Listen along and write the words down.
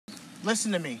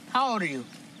listen to me. How old are you?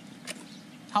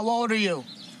 How old are you?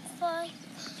 5.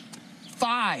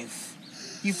 5.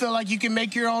 You feel like you can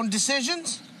make your own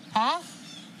decisions? Huh?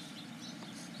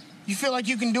 You feel like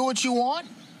you can do what you want?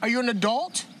 Are you an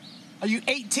adult? Are you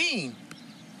 18?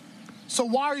 So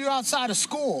why are you outside of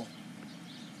school?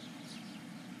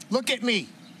 Look at me.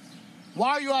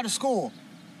 Why are you out of school?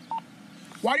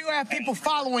 Why do you have people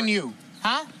following you?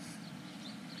 Huh?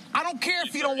 I don't care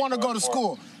if you don't want to go to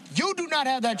school. You do not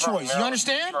have that choice. You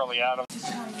understand? No!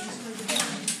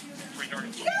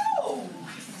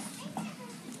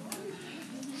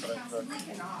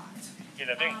 Yeah,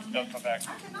 the thing doesn't come back.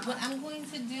 What I'm going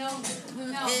to do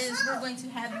is we're going to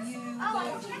have you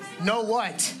go. Know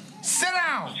what? Sit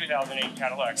down. 2008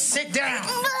 Cadillac. Sit down.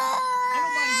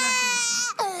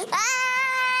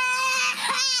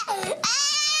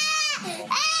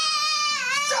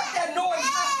 Shut that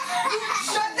noise up!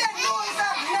 Shut that noise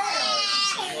up now!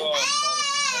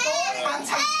 Boy, I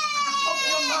hope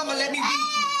your mama let me beat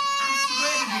you. I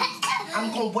swear to you. I'm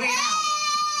gonna wear it out.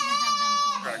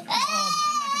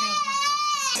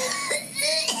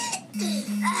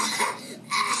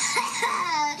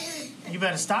 You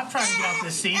better stop trying to get off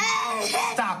this seat.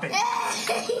 Stop it.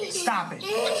 Stop it.